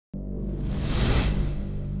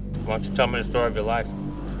Why don't you tell me the story of your life?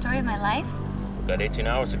 The story of my life? We've got 18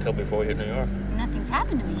 hours to kill before we hit New York. Nothing's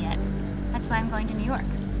happened to me yet. That's why I'm going to New York.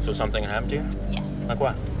 So something happened to you? Yes. Like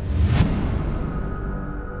what?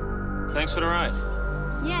 Thanks for the ride.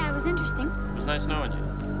 Yeah, it was interesting. It was nice knowing you.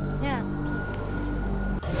 Yeah.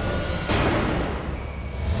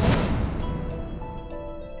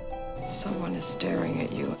 Someone is staring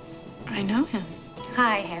at you. I know him.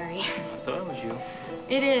 Hi, Harry. I thought it was you.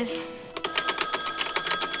 It is.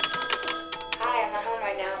 Hi, I'm not home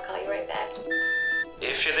right now. I'll call you right back.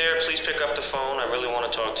 If you're there, please pick up the phone. I really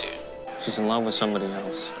want to talk to you. She's in love with somebody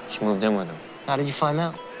else. She moved in with him. How did you find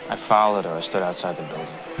out? I followed her. I stood outside the building.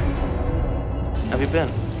 How have you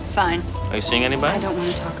been? Fine. Are you seeing anybody? I don't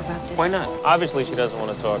want to talk about this. Why not? Obviously, she doesn't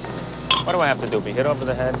want to talk to me. What do I have to do? Be hit over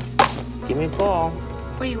the head? Give me a call.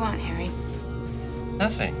 What do you want, Harry?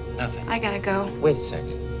 Nothing. Nothing. I gotta go. Wait a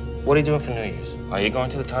second. What are you doing for New Year's? Are you going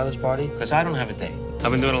to the Tyler's party? Because I don't have a date.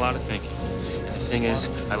 I've been doing a lot of thinking. And the thing is,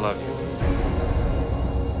 I love you.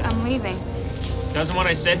 I'm leaving. Doesn't what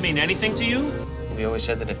I said mean anything to you? We always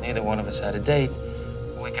said that if neither one of us had a date,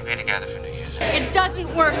 we could be together for New Year's. It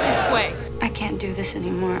doesn't work this way. I can't do this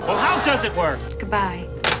anymore. Well, how does it work? Goodbye.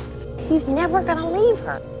 He's never gonna leave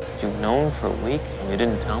her. You've known for a week and you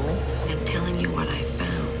didn't tell me? I'm telling you what I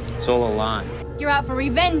found. It's all a lie. You're out for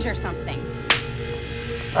revenge or something.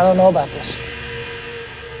 I don't know about this.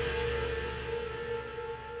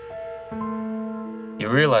 You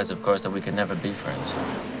realize, of course, that we could never be friends.